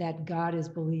that God is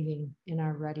believing in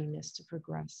our readiness to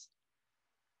progress.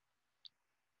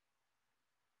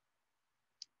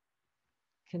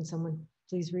 Can someone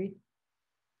please read?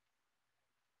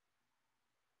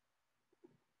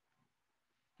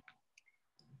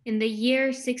 In the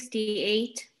year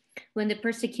 68, when the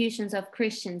persecutions of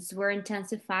Christians were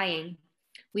intensifying,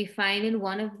 we find in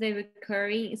one of the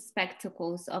recurring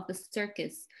spectacles of the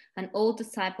circus an old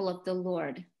disciple of the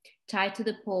Lord, tied to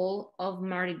the pole of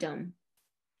martyrdom,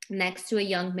 next to a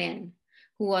young man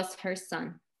who was her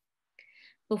son.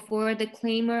 Before the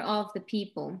clamor of the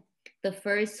people, the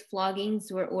first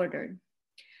floggings were ordered.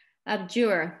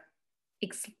 Abjure,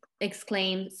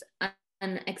 exclaims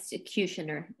an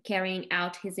executioner, carrying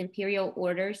out his imperial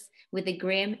orders with a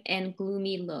grim and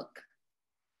gloomy look.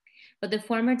 But the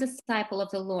former disciple of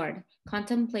the Lord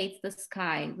contemplates the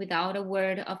sky without a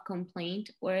word of complaint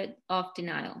or of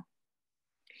denial.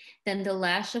 Then the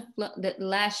lash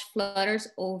flutters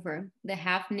over the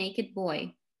half-naked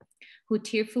boy, who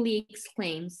tearfully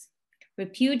exclaims,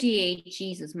 "Repudiate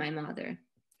Jesus, my mother.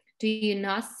 Do you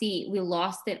not see we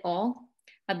lost it all?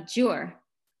 Abjure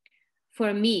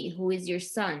for me, who is your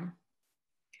son."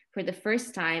 For the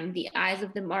first time, the eyes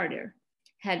of the martyr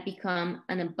had become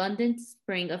an abundant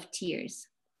spring of tears.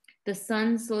 The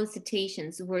son's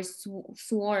solicitations were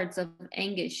swords of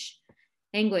anguish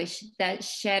that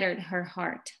shattered her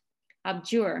heart.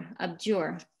 Abjure,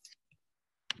 abjure.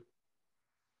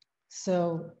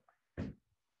 So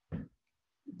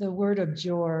the word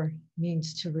abjure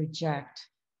means to reject,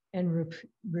 and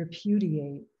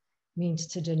repudiate means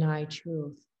to deny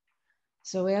truth.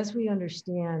 So as we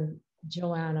understand,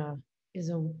 Joanna is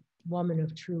a woman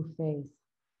of true faith.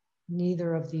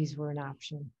 Neither of these were an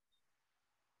option.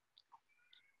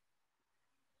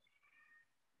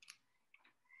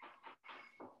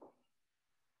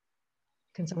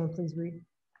 Can someone please read?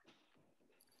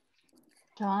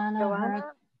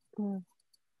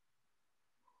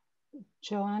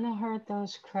 Joanna heard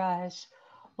those cries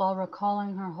while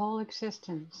recalling her whole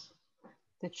existence,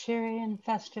 the cheery and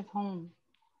festive home,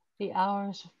 the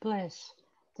hours of bliss,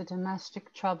 the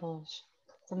domestic troubles,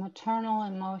 the maternal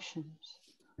emotions,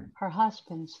 her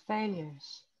husband's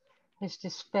failures, his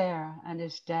despair and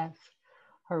his death,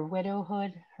 her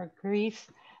widowhood, her grief,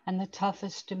 and the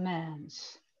toughest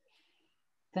demands.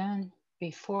 Then,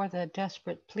 before the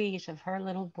desperate pleas of her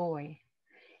little boy,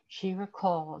 she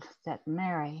recalled that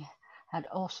Mary had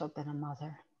also been a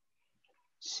mother.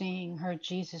 Seeing her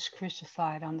Jesus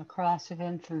crucified on the cross of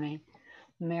infamy,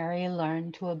 Mary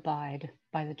learned to abide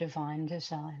by the divine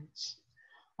designs.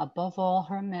 Above all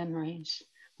her memories,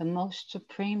 the most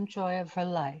supreme joy of her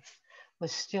life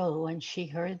was still when she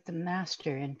heard the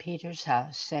Master in Peter's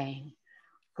house saying,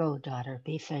 "Go, daughter,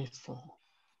 be faithful."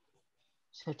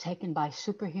 So taken by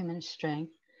superhuman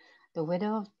strength, the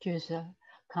widow of Chuza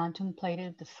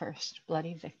contemplated the first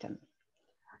bloody victim,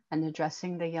 and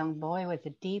addressing the young boy with a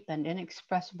deep and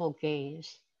inexpressible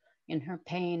gaze, in her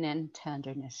pain and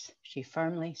tenderness, she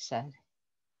firmly said,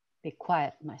 "Be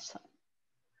quiet, my son."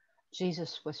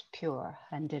 Jesus was pure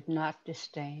and did not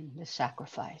disdain the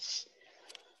sacrifice.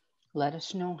 Let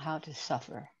us know how to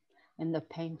suffer in the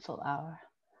painful hour,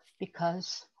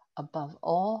 because above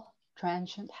all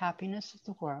transient happiness of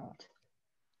the world,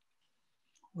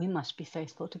 we must be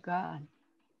faithful to God.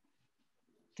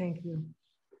 Thank you.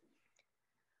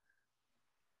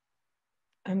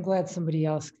 I'm glad somebody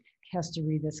else has to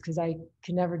read this because I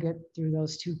can never get through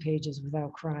those 2 pages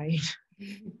without crying.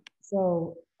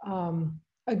 So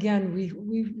again,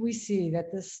 we see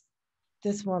that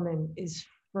this woman is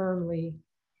firmly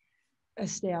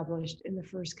established in the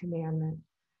first commandment,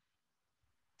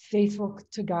 faithful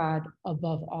to God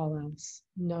above all else.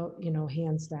 No,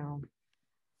 hands down.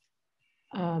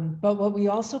 But what we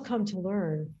also come to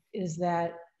learn is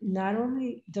that not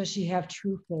only does she have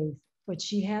true faith, but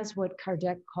she has what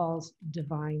Kardec calls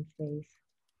divine faith.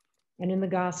 And in the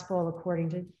Gospel, according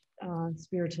to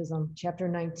Spiritism, chapter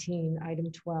 19,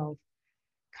 item 12,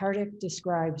 Kardec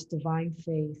describes divine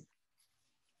faith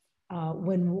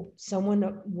when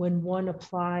one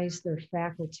applies their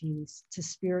faculties to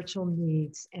spiritual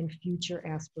needs and future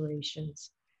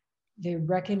aspirations. They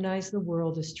recognize the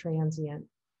world as transient.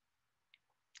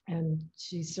 And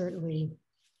she certainly,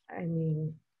 I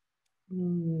mean,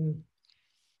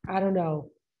 I don't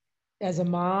know, as a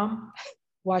mom,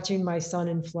 watching my son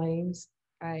in flames,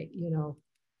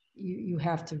 you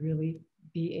have to really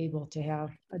be able to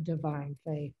have a divine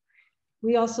faith.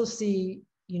 We also see,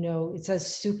 it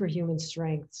says superhuman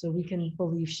strength, so we can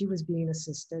believe she was being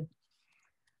assisted.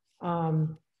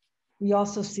 We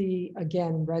also see,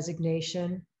 again,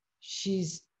 resignation.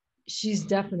 She's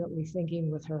definitely thinking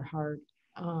with her heart.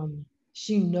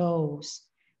 She knows,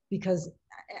 because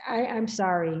I'm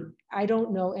sorry, I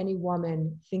don't know any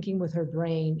woman thinking with her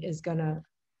brain is gonna,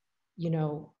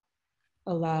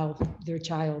 allow their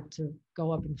child to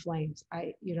go up in flames.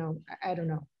 I don't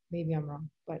know, maybe I'm wrong,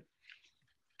 but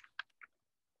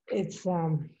it's,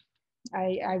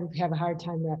 I would have a hard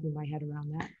time wrapping my head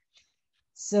around that.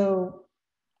 So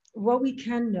what we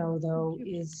can know though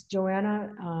is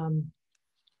Joanna,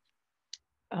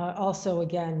 also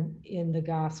again in the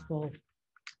gospel,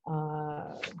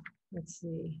 let's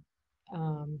see.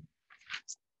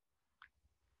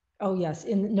 Oh yes,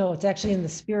 it's actually in the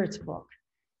Spirits book.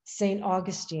 St.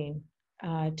 Augustine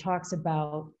talks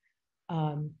about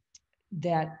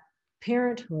that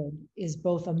parenthood is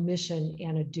both a mission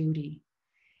and a duty,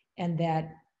 and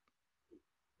that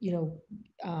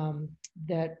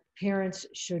that parents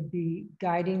should be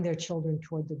guiding their children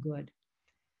toward the good.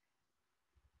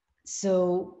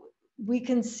 So we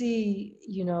can see,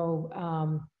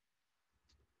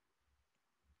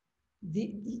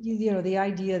 the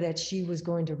idea that she was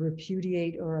going to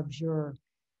repudiate or abjure,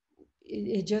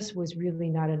 it just was really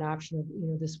not an option of,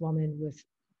 this woman with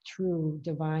true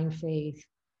divine faith.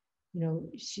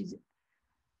 She's,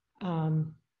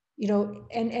 and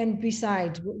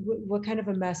besides, what kind of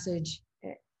a message,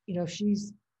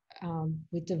 she's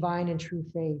with divine and true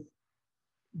faith,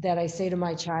 that I say to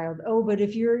my child, oh, but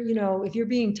if you're, if you're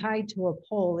being tied to a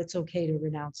pole, it's okay to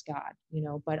renounce God,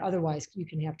 but otherwise you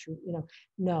can have true,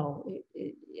 no,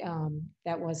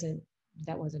 that wasn't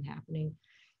happening.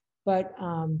 But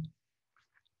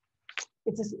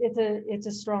it's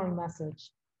a strong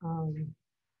message,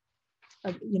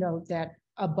 that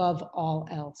above all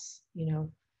else,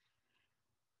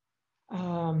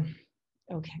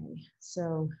 okay,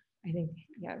 so I think,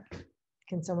 yeah,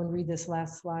 can someone read this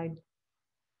last slide?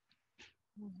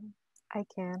 I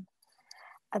can.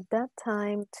 At that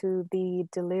time, to the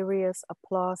delirious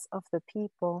applause of the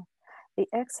people, the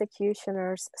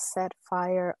executioners set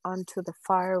fire unto the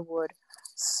firewood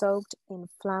soaked in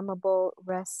flammable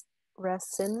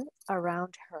resin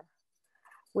around her.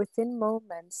 Within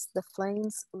moments, the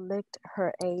flames licked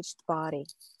her aged body.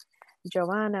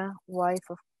 Joana, wife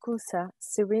of Chuza,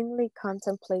 serenely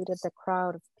contemplated the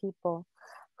crowd of people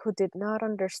who did not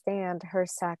understand her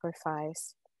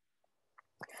sacrifice.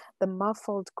 The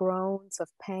muffled groans of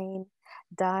pain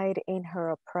died in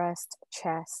her oppressed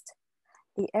chest.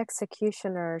 The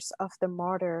executioners of the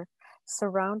martyr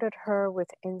surrounded her with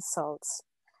insults.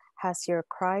 Has your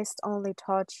Christ only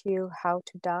taught you how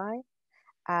to die?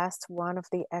 Asked one of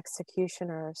the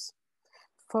executioners.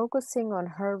 Focusing on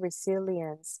her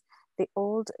resilience, the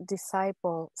old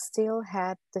disciple still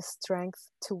had the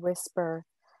strength to whisper,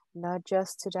 not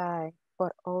just to die,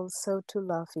 but also to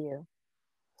love you.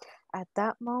 At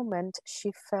that moment,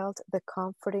 she felt the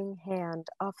comforting hand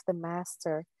of the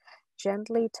Master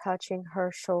gently touching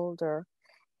her shoulder,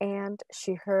 and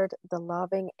she heard the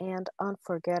loving and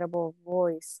unforgettable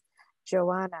voice,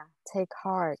 Joana, take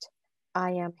heart,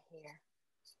 I am here.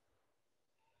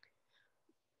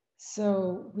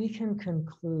 So we can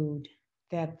conclude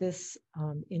that this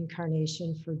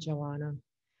incarnation for Joana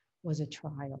was a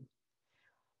trial.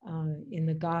 In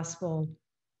the Gospel,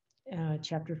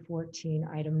 chapter 14,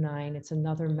 item 9, it's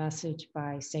another message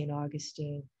by St.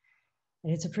 Augustine.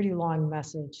 And it's a pretty long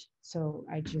message. So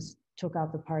I just took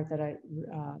out the part that I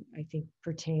think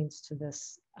pertains to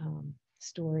this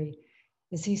story.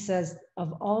 As he says,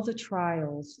 of all the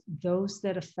trials, those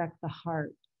that affect the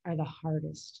heart are the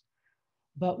hardest.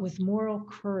 But with moral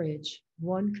courage,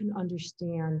 one can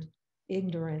understand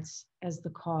ignorance as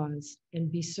the cause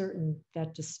and be certain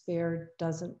that despair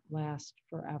doesn't last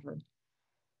forever.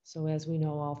 So as we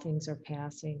know, all things are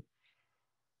passing.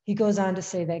 He goes on to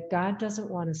say that God doesn't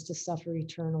want us to suffer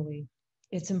eternally.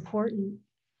 It's important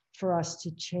for us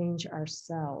to change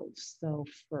ourselves, though,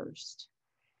 first.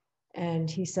 And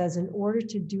he says, in order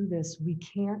to do this, we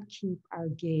can't keep our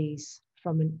gaze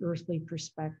from an earthly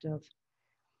perspective.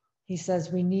 He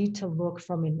says we need to look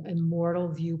from an immortal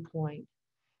viewpoint,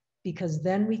 because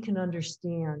then we can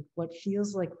understand what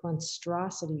feels like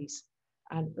monstrosities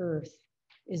on earth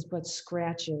is but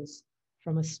scratches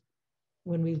from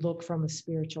when we look from a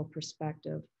spiritual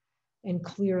perspective. And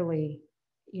clearly,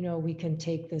 we can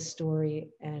take this story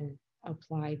and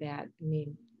apply that. I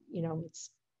mean,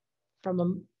 it's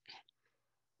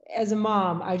as a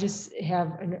mom, I just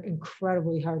have an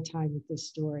incredibly hard time with this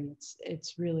story.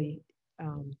 It's really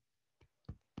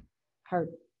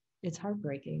it's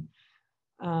heartbreaking.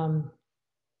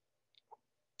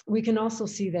 We can also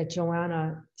see that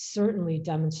Joana certainly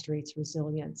demonstrates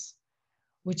resilience,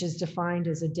 which is defined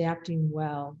as adapting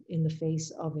well in the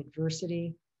face of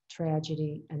adversity,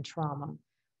 tragedy, and trauma,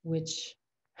 which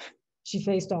she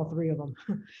faced all three of them.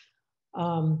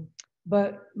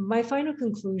 But my final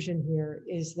conclusion here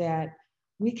is that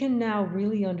we can now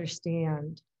really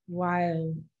understand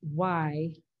why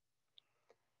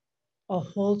a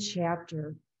whole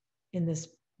chapter in this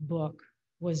book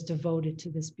was devoted to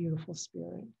this beautiful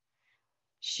spirit.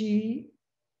 She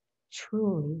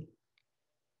truly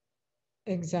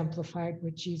exemplified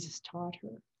what Jesus taught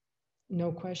her.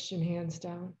 No question, hands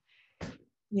down.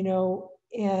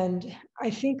 And I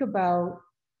think about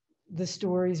the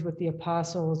stories with the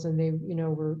apostles, and they,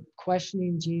 were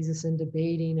questioning Jesus and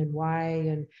debating and why,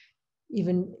 and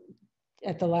even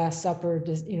at the Last Supper,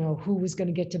 who was going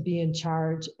to get to be in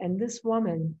charge. And this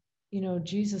woman,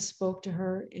 Jesus spoke to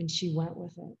her and she went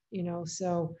with it,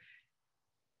 so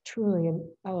truly an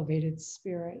elevated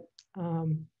spirit.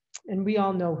 And we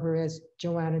all know her as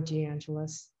Joana de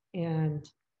Angelis, and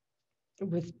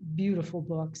with beautiful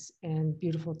books and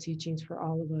beautiful teachings for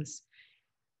all of us.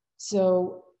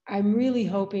 So I'm really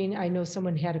hoping, I know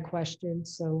someone had a question,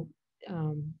 so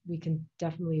we can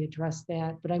definitely address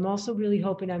that. But I'm also really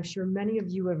hoping, I'm sure many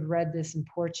of you have read this in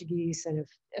Portuguese and have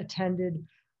attended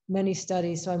many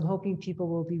studies. So I'm hoping people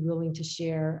will be willing to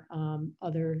share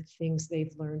other things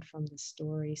they've learned from this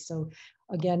story. So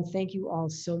again, thank you all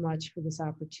so much for this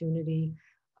opportunity.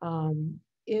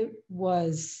 It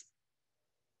was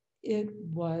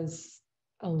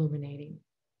illuminating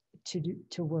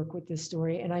to work with this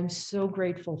story. And I'm so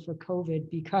grateful for COVID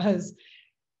because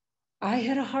I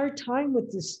had a hard time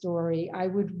with this story. I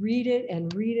would read it,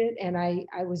 and I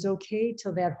was okay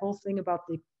till that whole thing about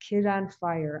the kid on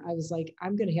fire. I was like,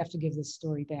 I'm gonna have to give this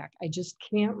story back. I just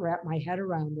can't wrap my head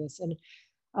around this. And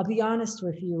I'll be honest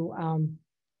with you,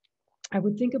 I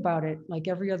would think about it like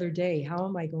every other day. How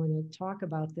am I going to talk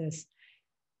about this?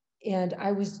 And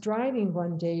I was driving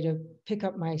one day to pick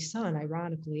up my son,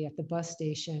 ironically, at the bus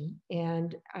station.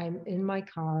 And I'm in my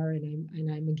car,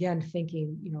 and I'm again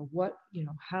thinking,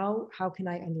 how can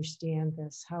I understand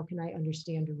this? How can I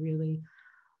understand really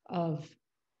of,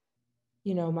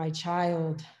 my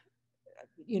child,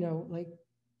 like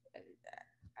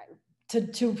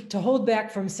to hold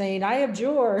back from saying, I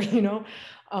abjure,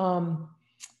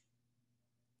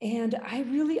 and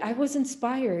I was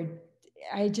inspired.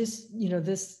 I just,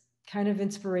 this kind of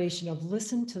inspiration of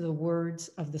listen to the words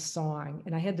of the song.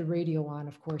 And I had the radio on,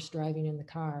 of course, driving in the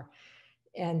car.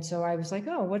 And so I was like,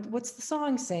 oh, what's the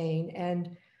song saying?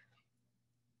 And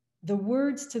the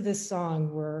words to this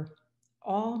song were,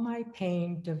 all my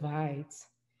pain divides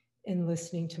in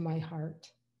listening to my heart.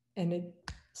 And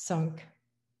it sunk.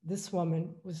 This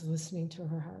woman was listening to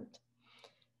her heart.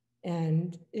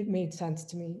 And it made sense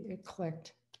to me. It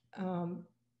clicked.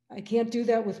 I can't do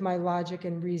that with my logic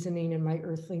and reasoning and my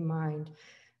earthly mind,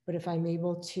 but if I'm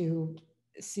able to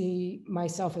see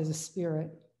myself as a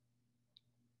spirit,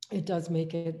 it does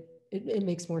make it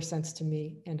makes more sense to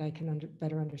me, and I can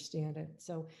better understand it.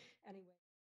 So